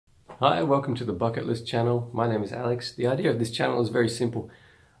Hi, welcome to the Bucket List channel. My name is Alex. The idea of this channel is very simple.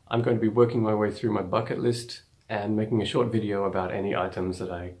 I'm going to be working my way through my bucket list and making a short video about any items that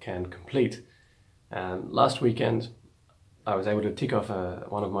I can complete. And last weekend I was able to tick off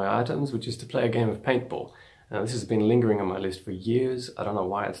one of my items, which is to play a game of paintball. Now this has been lingering on my list for years. I don't know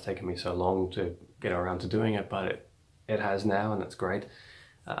why it's taken me so long to get around to doing it, but it has now, and that's great.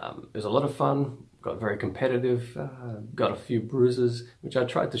 It was a lot of fun, got very competitive, got a few bruises, which I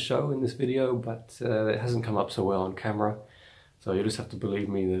tried to show in this video, but it hasn't come up so well on camera. So you just have to believe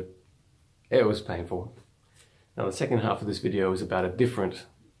me that it was painful. Now the second half of this video is about a different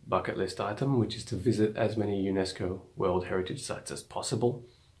bucket list item, which is to visit as many UNESCO World Heritage Sites as possible.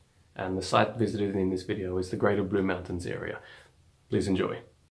 And the site visited in this video is the Greater Blue Mountains area. Please enjoy.